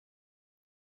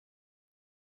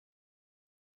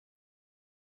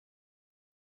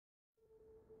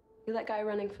You're that guy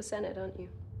running for Senate, aren't you?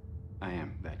 I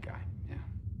am that guy, yeah.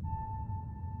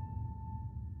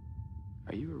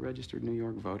 Are you a registered New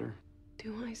York voter?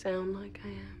 Do I sound like I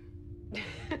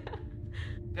am?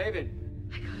 David!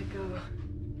 I gotta go.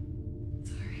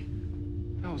 Sorry.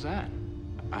 What was that?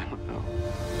 I don't know.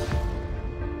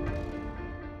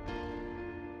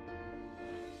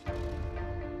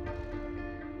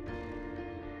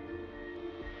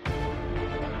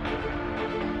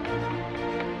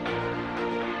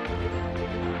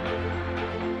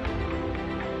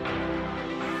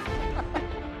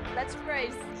 Let's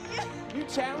race. You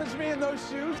challenged me in those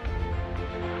shoes?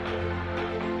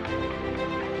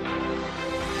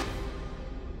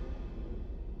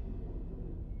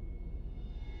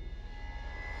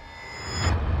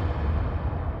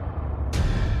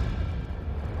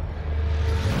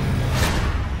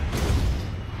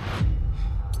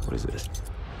 What is this?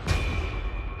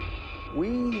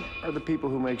 We are the people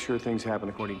who make sure things happen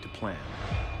according to plan.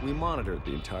 We monitor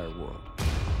the entire world.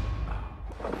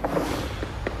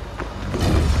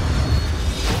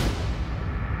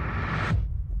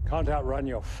 Can't outrun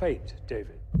your fate,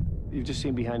 David. You've just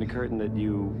seen behind a curtain that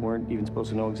you weren't even supposed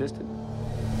to know existed.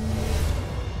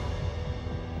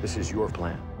 This is your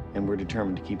plan, and we're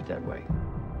determined to keep it that way.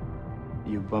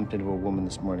 You bumped into a woman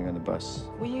this morning on the bus.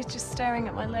 Were you just staring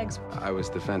at my legs? I was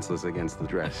defenseless against the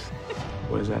dress.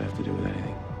 What does that have to do with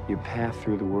anything? Your path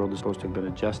through the world is supposed to have been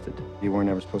adjusted. You weren't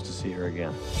ever supposed to see her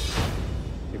again.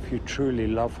 If you truly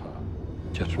love her,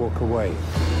 just walk away.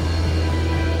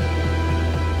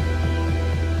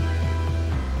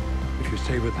 If you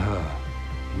stay with her,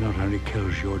 it not only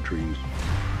kills your dreams,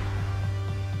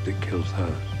 it kills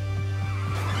hers.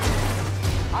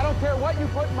 I don't care what you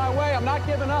put in my way, I'm not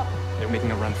giving up. They're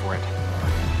making a run for it.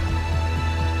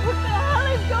 What the hell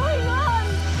is going on?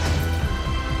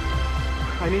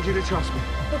 I need you to trust me.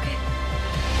 Okay.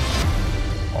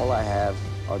 All I have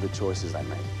are the choices I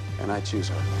make, and I choose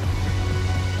her.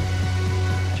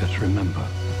 Just remember,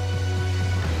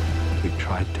 we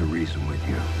tried to reason with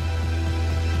you.